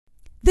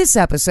This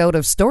episode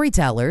of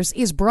Storytellers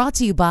is brought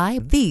to you by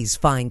these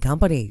fine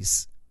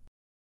companies.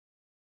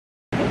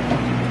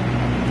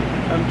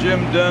 I'm Jim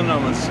Dunn.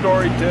 I'm a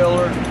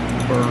storyteller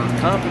for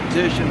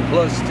Competition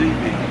Plus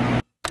TV.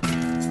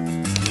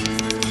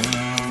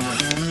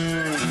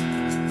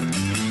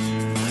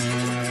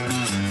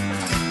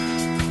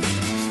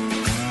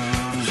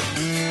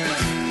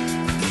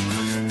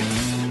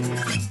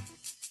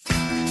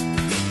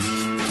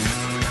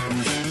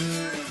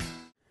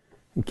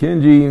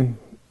 Kenji's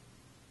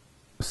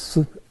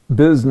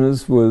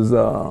business was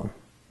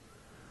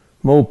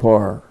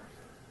Mopar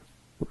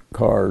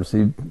cars.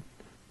 He'd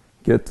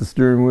get the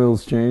steering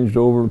wheels changed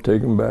over,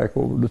 take them back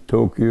over to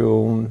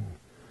Tokyo and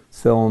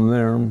sell them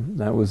there.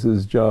 That was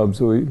his job,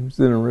 so he was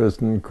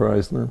interested in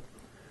Chrysler.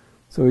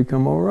 So he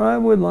come over, I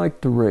would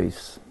like to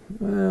race.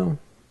 Well,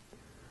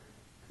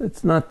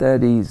 it's not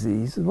that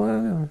easy. He said,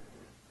 well,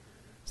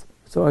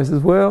 so I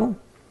says, well,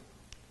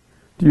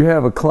 do you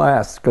have a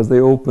class? Because they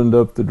opened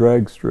up the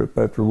drag strip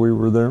after we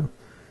were there.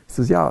 He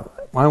says, yeah,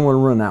 I want to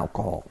run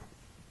alcohol.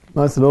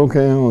 I said,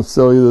 okay, I'm going to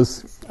sell you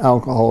this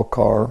alcohol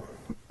car.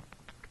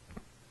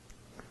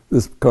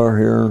 This car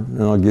here,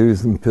 and I'll give you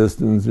some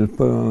pistons, just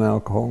put it on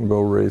alcohol and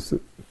go race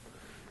it.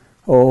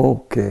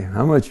 Okay,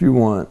 how much you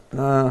want?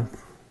 I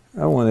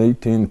want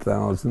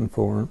 $18,000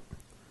 for it.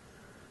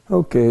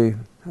 Okay,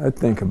 I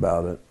think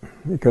about it.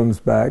 He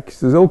comes back, he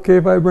says, okay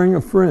if I bring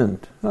a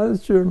friend. I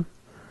said, sure.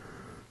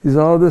 He says,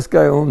 oh, this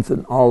guy owns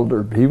an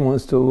Alder. He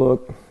wants to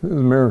look. This is an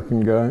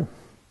American guy.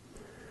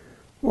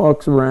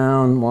 Walks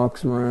around.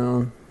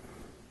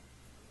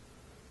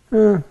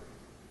 18,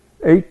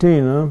 huh?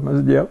 I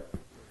said, yep.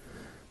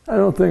 I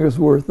don't think it's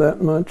worth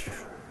that much.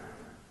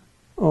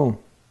 Oh.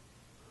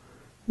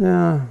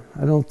 Yeah,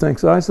 I don't think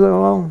so. I said,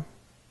 well,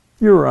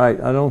 you're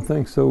right. I don't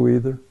think so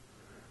either.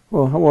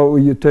 Well, what will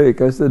you take?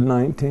 I said,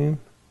 19.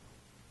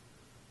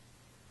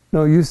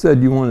 No, you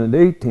said you wanted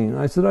 18.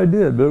 I said, I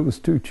did, but it was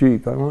too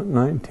cheap. I want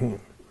 19.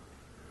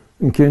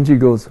 And Kenji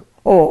goes,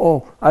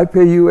 oh, I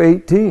pay you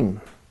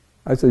 18.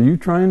 I said, you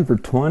trying for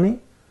 20?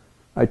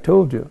 I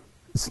told you,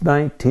 it's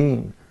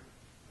 19.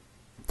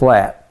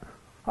 Flat.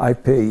 I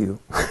pay you.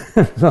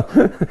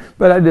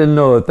 But I didn't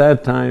know at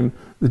that time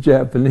the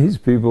Japanese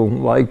people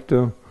like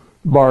to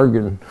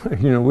bargain.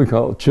 You know, we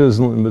call it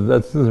chiseling, but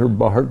that's their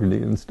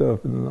bargaining and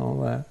stuff and all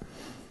that.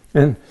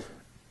 And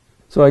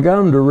so I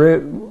got him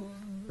to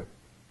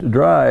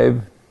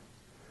drive,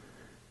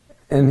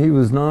 and he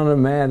was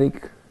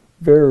non-automatic,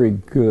 very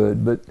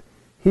good, but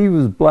he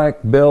was black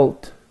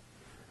belt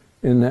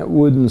in that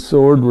wooden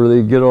sword where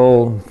they get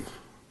all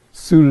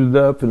suited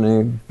up and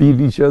they beat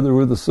each other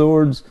with the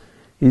swords.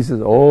 He says,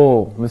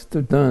 oh,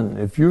 Mr. Dunn,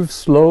 if you're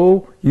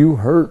slow, you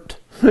hurt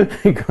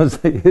because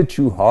they hit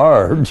you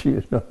hard,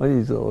 you know.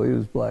 He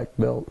was black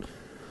belt.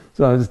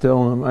 So I was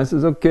telling him, I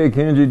says, okay,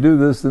 Kenji, do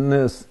this and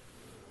this.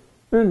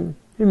 And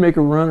he'd make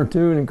a run or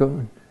two and he'd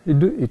go,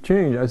 he'd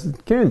change. I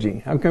said,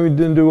 Kenji, how come you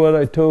didn't do what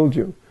I told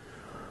you?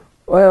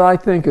 Well, I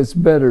think it's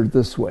better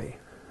this way.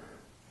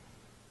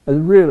 I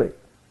said, really?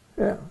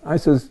 Yeah. I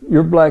says,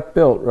 you're black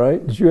belt,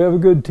 right? Did you have a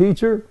good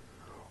teacher?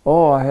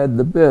 Oh, I had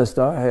the best.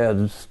 I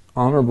had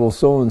Honorable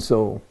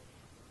so-and-so.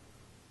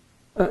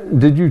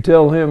 Did you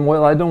tell him,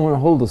 well, I don't want to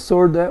hold the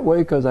sword that way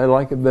because I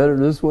like it better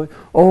this way?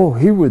 Oh,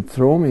 he would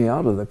throw me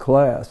out of the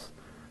class.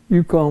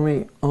 You call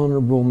me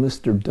Honorable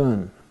Mr.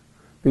 Dunn,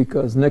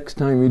 because next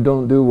time you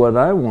don't do what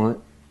I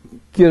want,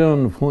 get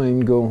on the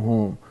plane, go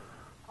home.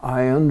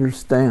 I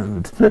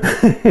understand.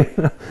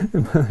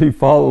 He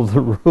followed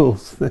the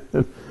rules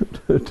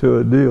to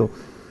a deal.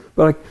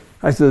 But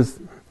I says,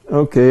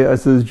 okay, I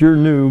says, you're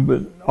new,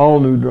 but all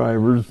new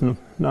drivers,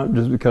 not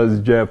just because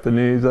he's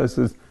Japanese. I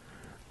says,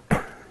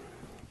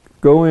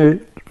 go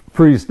in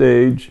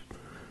pre-stage,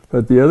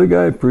 but the other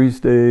guy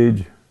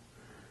pre-stage,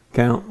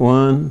 count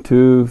 1,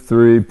 2,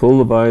 3, pull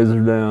the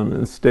visor down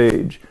and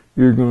stage.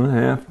 You're going to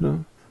have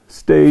to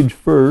stage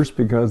first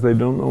because they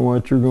don't know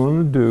what you're going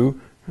to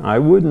do. I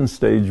wouldn't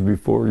stage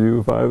before you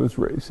if I was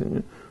racing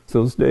you.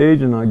 So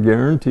stage, and I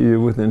guarantee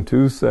you within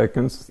 2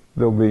 seconds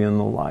they'll be in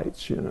the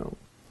lights, you know.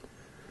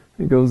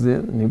 He goes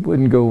in and he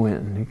wouldn't go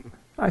in.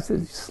 I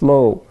said,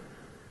 slow.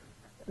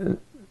 And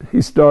he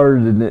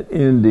started in at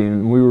Indy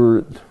and we were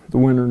at the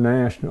Winter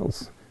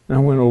Nationals. And I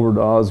went over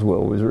to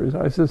Oswell.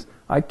 I says,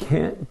 I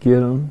can't get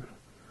him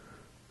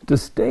to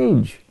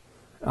stage.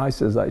 I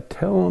says, I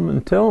tell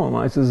him.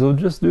 I says, well,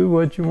 just do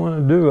what you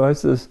want to do. I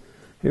says,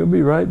 he'll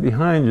be right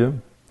behind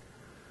you.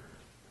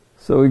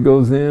 So he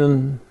goes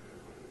in,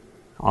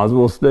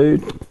 Oswell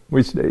staged,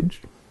 we staged.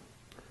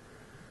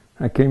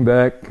 I came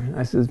back,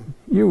 I says,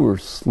 you were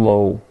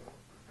slow.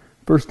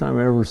 First time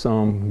I ever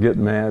saw him get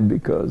mad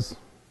because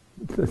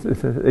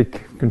they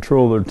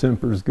control their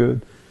tempers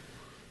good.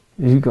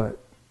 And he got,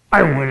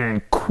 I went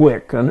in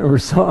quick. I never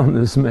saw him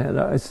this mad.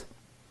 I says,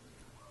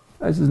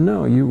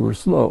 no, you were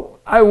slow.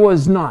 I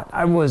was not.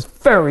 I was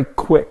very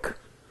quick.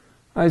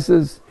 I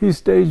says, he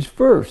staged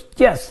first.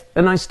 Yes,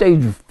 and I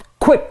staged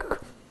quick.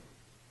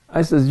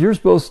 I says, you're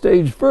supposed to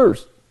stage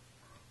first.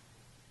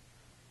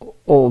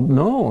 Oh,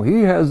 no,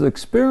 he has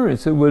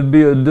experience. It would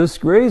be a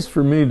disgrace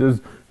for me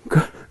to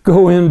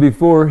go in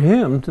before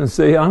him and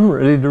say, I'm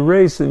ready to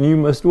race and you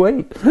must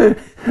wait.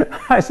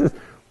 I said,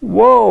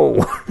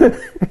 whoa.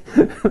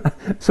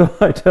 So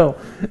I tell,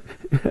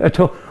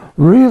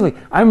 really,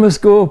 I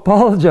must go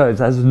apologize.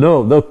 I said,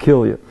 no, they'll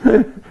kill you.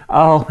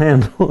 I'll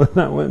handle it.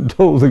 And I went and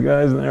told the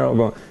guys, and they're all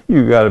going,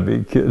 you got to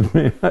be kidding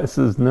me. I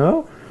says,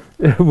 no,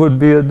 it would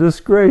be a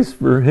disgrace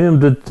for him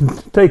to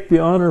take the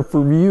honor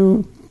from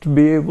you to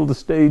be able to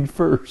stage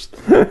first.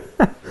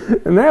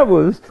 And that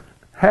was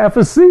half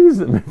a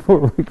season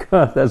before we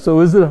got that. So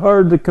is it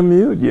hard to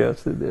commute?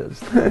 Yes, it is.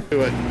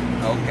 Do it.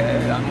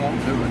 Okay, I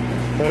won't do it.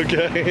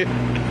 Okay.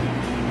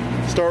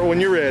 Start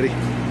when you're ready.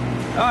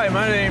 Hi,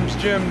 my name's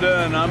Jim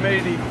Dunn. I'm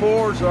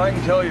 84, so I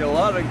can tell you a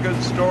lot of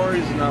good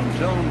stories, and I'm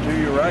telling them to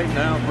you right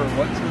now for,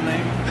 what's the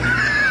name?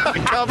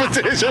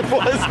 Competition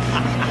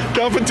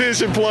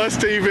Plus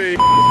TV.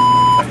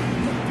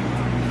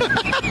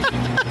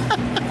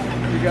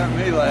 You got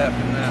me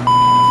laughing now.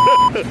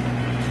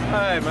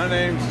 Hi, my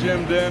name's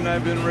Jim Dunn.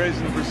 I've been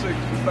racing for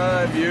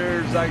 65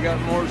 years. I got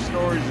more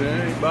stories than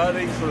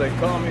anybody, so they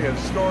call me a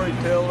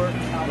storyteller,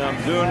 and I'm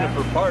doing it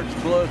for Parts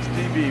Plus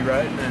TV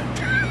right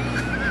now.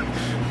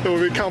 It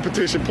would be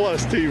Competition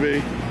Plus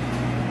TV.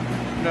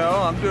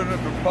 No, I'm doing it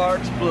for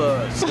Parts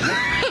Plus.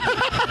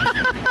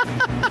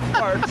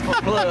 Parts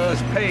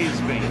Plus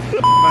pays me.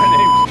 My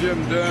name's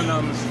Jim Dunn.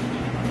 I'm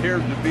here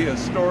to be a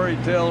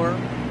storyteller,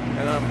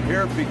 and I'm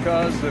here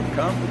because of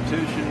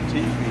Competition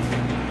TV.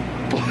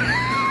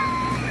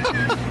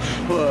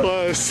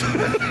 Plus.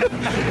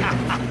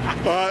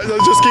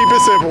 Let's just keep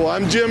it simple.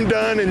 I'm Jim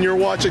Dunn, and you're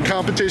watching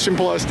Competition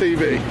Plus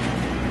TV.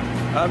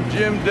 I'm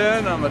Jim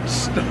Dunn. I'm a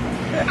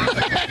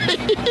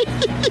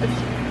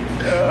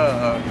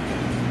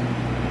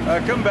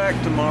come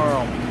back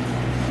tomorrow.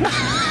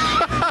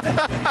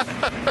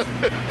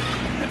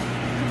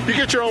 You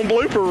get your own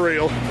blooper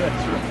reel.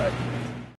 That's right.